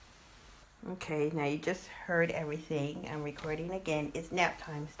Okay, now you just heard everything. I'm recording again. It's nap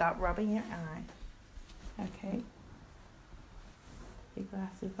time. Stop rubbing your eye. Okay. Your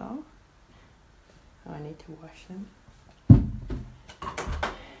glasses off. Oh, I need to wash them.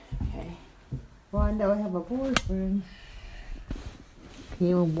 Okay. Well, I never have a boyfriend. Can't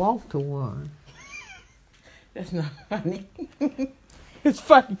even walk to one. That's not funny. It's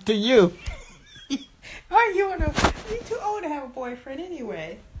funny to you. You're too old to have a boyfriend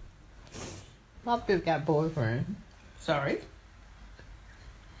anyway. My bitch got boyfriend. Sorry.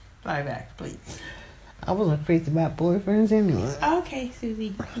 Lie back, please. I wasn't crazy about boyfriends anyway. Okay,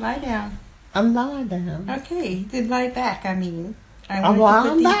 Susie. Lie down. I'm lying down. Okay, then lie back, I mean. I'm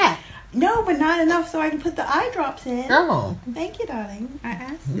lying back. No, but not enough so I can put the eye drops in. Oh. Thank you, darling. I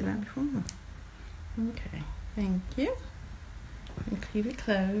asked you that before. Okay, thank you. And keep it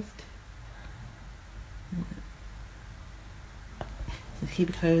closed. Just keep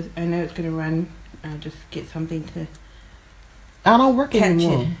it closed. I know it's gonna run. I'll just get something to. I don't work catch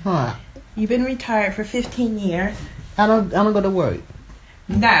anymore. it. Huh? You've been retired for 15 years. I don't go to work.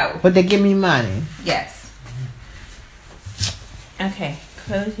 No. But they give me money. Yes. Okay.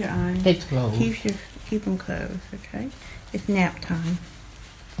 Close your eyes. It's closed. Keep them closed. Okay. It's nap time.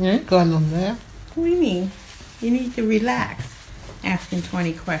 You ain't going on there. What do you mean? You need to relax. Asking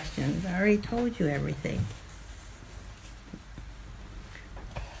 20 questions. I already told you everything.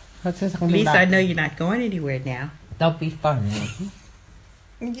 At least I know you're not going anywhere now. Don't be funny.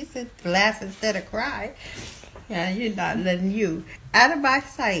 You said laugh instead of cry. Yeah, you're not letting you out of my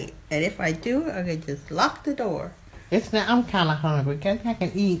sight. And if I do, I can just lock the door. It's not. I'm kind of hungry. I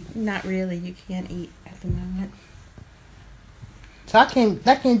can eat. Not really. You can't eat at the moment. So I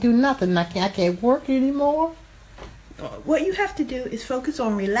can't do nothing. I can't work anymore. What you have to do is focus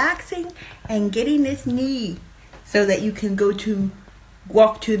on relaxing and getting this knee so that you can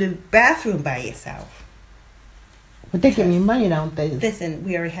walk to the bathroom by yourself. But they give me money, don't they? Listen,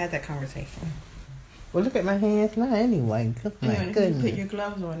 we already had that conversation. Well, look at my hands now anyway. Good my goodness. Put your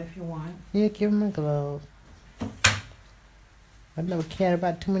gloves on if you want. Yeah, give me my gloves. I never cared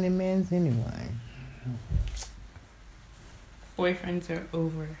about too many men anyway. Boyfriends are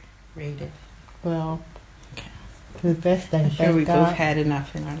overrated. Well, the best thing. I'm sure we both had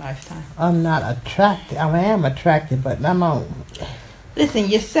enough in our lifetime. I'm not attracted. I am attracted, but I don't. Listen,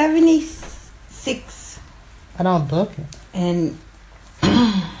 you're 76. I don't look it. And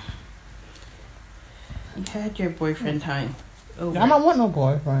you had your boyfriend time over. I don't want no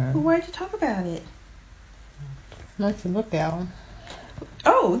boyfriend. Well, why'd you talk about it? Nice to look at him.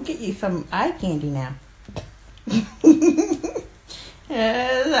 Oh, we'll get you some eye candy now.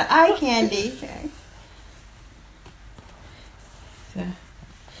 Eye candy. Okay. So.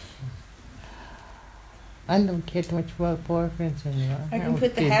 I don't care too much about boyfriends anymore. I can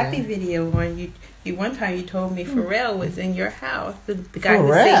put the happy video on you. One time you told me Pharrell was in your house. The guy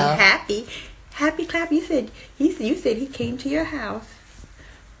who sang happy clap. You said he came to your house.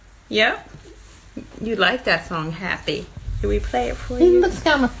 Yep. You like that song, Happy. Should we play it for you? He looks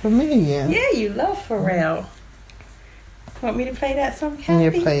kind of familiar. Yeah, you love Pharrell. Want me to play that song, Happy?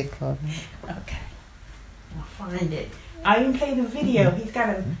 Yeah, play it, Chloe. Okay. I'll find it. I even play the video. He's got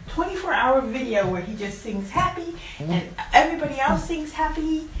a 24-hour video where he just sings happy and everybody else sings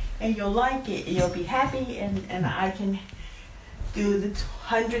happy and you'll like it. You'll be happy and I can do the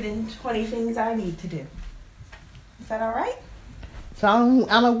 120 things I need to do. Is that all right? So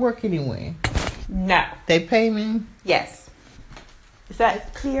I don't work anyway. No. They pay me? Yes. Is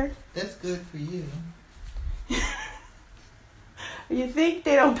that clear? That's good for you. You think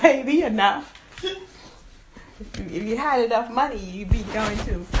they don't pay me enough? If you had enough money, you'd be going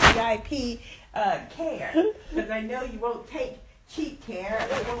to VIP care. Because I know you won't take cheap care.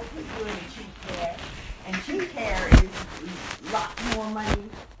 They won't put you in cheap care. And cheap care is a lot more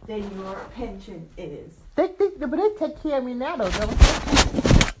money than your pension is. But they take care of me now, though, don't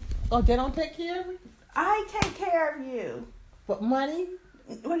they? Oh, they don't take care of me? I take care of you. What, money?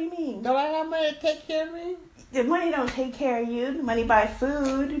 What do you mean? Don't I have money to take care of me? The money don't take care of you. The money buys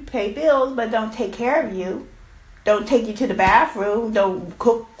food, pay bills, but don't take care of you. Don't take you to the bathroom. Don't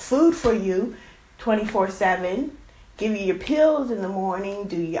cook food for you 24/7. Give you your pills in the morning.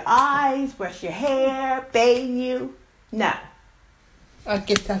 Do your eyes. Brush your hair. Bathe you. No. I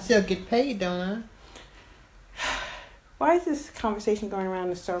still get paid, don't I? Why is this conversation going around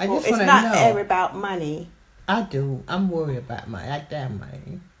in a circle? I just It's wanna not know. ever about money. I do. I'm worried about my damn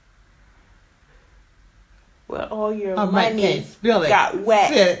money. Well, all your Right, money got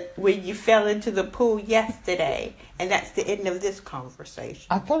wet when you fell into the pool yesterday. And that's the end of this conversation.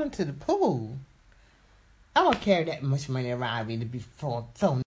 I fell into the pool. I don't carry that much money around me to be thrown